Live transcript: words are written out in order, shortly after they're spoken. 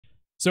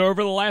So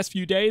over the last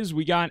few days,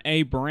 we got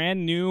a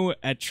brand new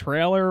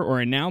trailer or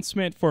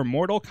announcement for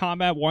Mortal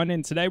Kombat 1,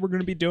 and today we're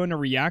going to be doing a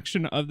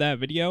reaction of that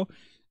video.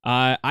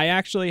 I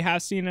actually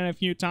have seen it a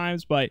few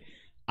times, but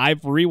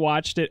I've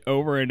rewatched it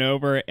over and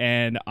over,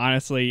 and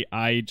honestly,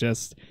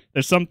 there's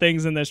some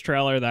things in this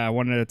trailer that I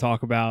wanted to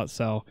talk about.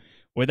 So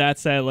with that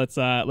said, let's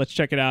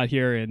check it out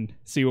here and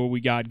see what we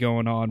got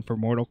going on for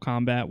Mortal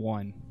Kombat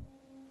 1.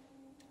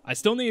 I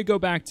still need to go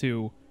back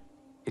to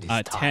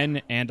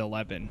 10 and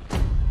 11.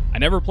 I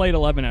never played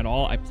 11 at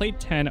all. I played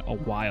 10 a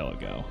while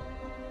ago,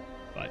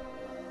 but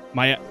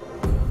my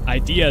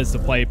idea is to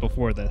play it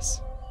before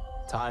this.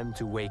 Time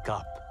to wake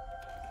up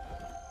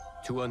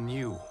to a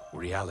new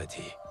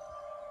reality,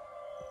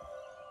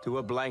 to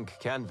a blank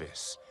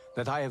canvas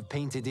that I have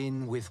painted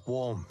in with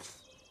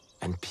warmth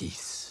and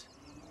peace.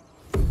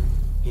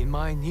 In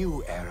my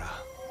new era,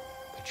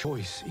 the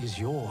choice is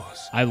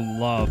yours. I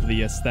love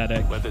the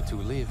aesthetic. Whether to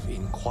live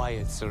in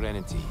quiet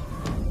serenity,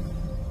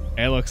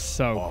 it looks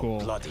so or cool.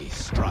 bloody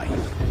strife.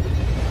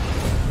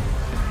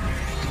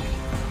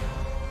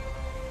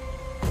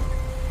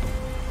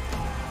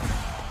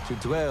 To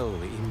dwell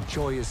in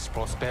joyous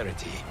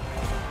prosperity,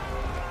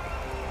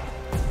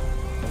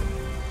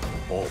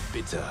 or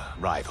bitter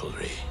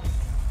rivalry.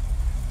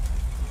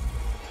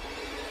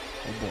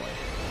 Oh boy.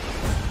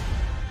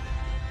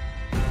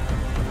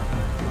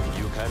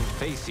 You can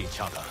face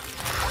each other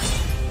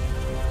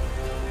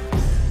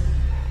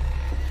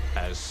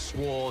as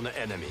sworn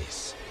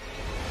enemies,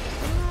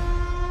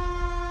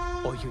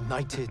 or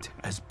united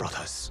as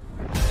brothers.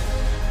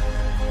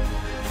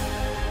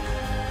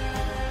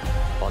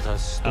 But a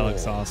storm That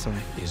looks awesome.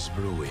 is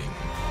brewing,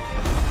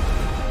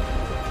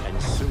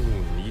 and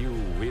soon you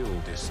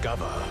will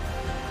discover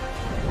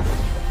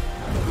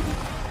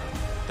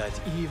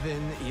that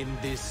even in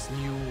this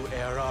new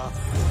era,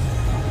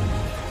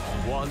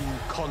 one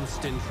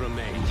constant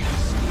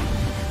remains.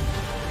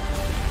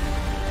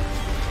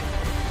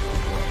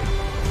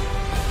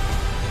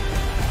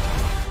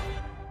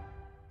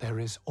 There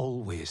is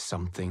always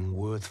something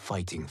worth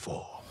fighting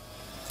for.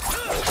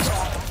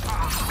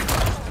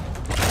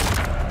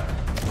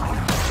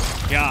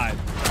 God.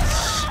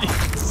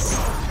 Jesus.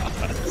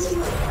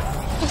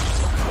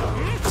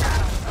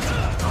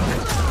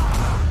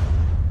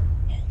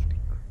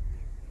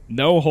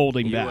 No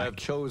holding back. You have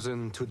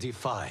chosen to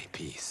defy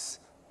peace.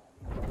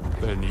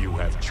 Then you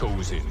have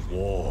chosen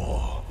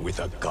war with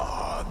a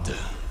god.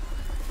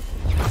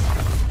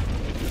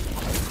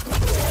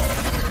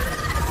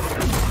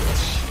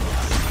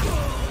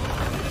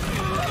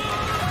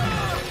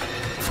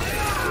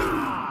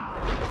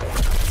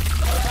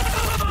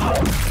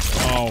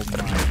 Oh my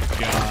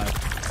God.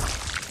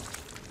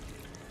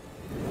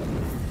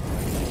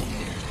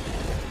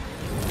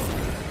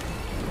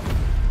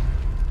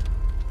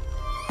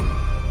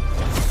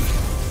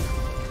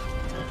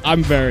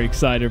 I'm very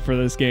excited for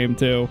this game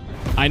too.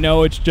 I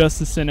know it's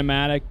just a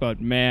cinematic, but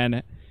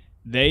man,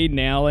 they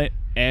nail it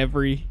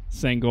every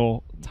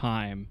single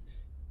time.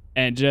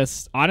 And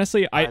just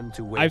honestly,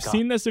 I've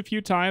seen this a few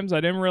times.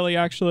 I didn't really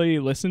actually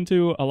listen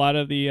to a lot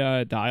of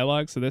the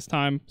dialogue, so this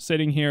time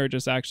sitting here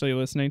just actually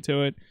listening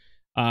to it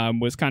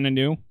was kind of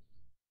new.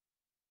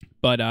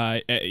 But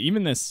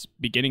even this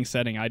beginning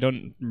setting, I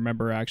don't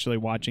remember actually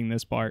watching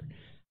this part.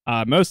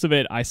 Most of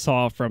it I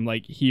saw from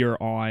like here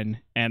on,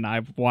 and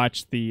I've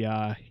watched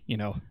the you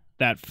know,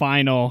 that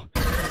final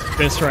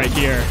this right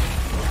here,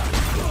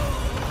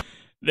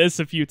 this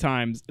a few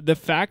times. The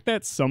fact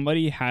that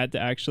somebody had to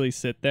actually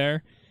sit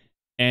there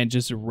and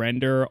just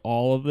render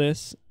all of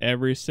this,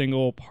 every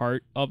single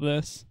part of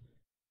this,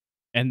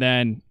 and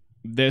then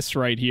this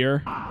right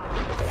here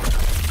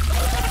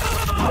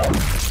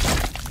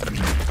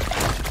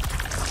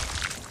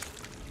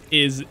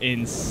is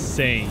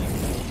insane.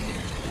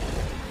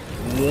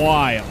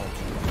 Wild.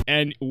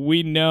 And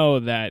we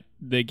know that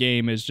the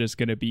game is just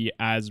going to be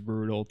as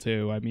brutal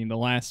too. I mean, the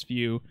last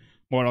few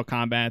Mortal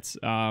Kombats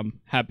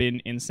have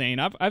been insane.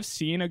 I've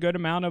seen a good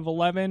amount of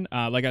 11,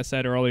 like I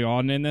said early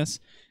on in this,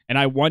 and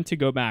I want to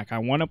go back. I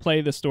want to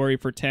play the story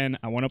for 10.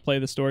 I want to play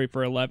the story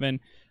for 11.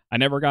 I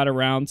never got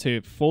around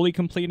to fully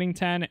completing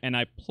 10, and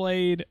I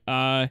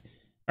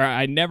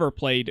never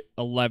played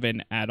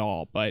 11 at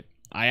all, but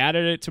I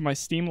added it to my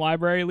Steam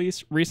library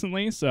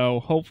recently, so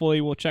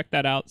hopefully we'll check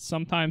that out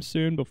sometime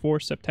soon before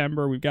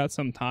September. We've got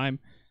some time.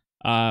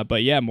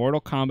 But yeah,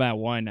 Mortal Kombat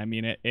 1, I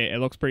mean, it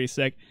looks pretty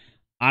sick.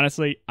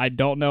 Honestly, I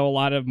don't know a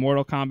lot of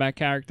Mortal Kombat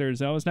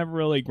characters. I was never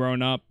really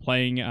grown up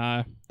playing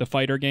the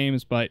fighter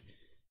games, but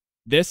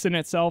this in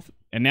itself,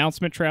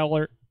 announcement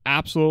trailer,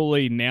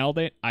 absolutely nailed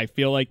it. I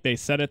feel like they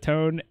set a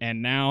tone,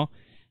 and now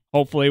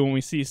hopefully when we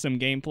see some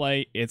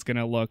gameplay, it's going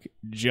to look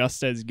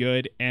just as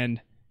good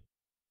and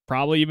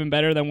probably even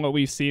better than what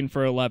we've seen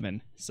for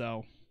 11.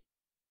 So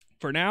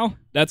for now,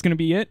 that's going to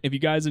be it. If you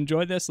guys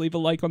enjoyed this, leave a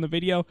like on the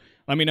video.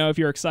 Let me know if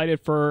you're excited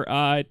for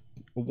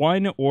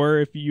 1, or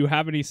if you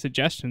have any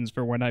suggestions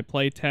for when I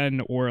play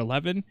 10 or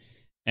 11.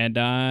 And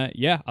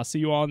yeah, I'll see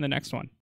you all in the next one.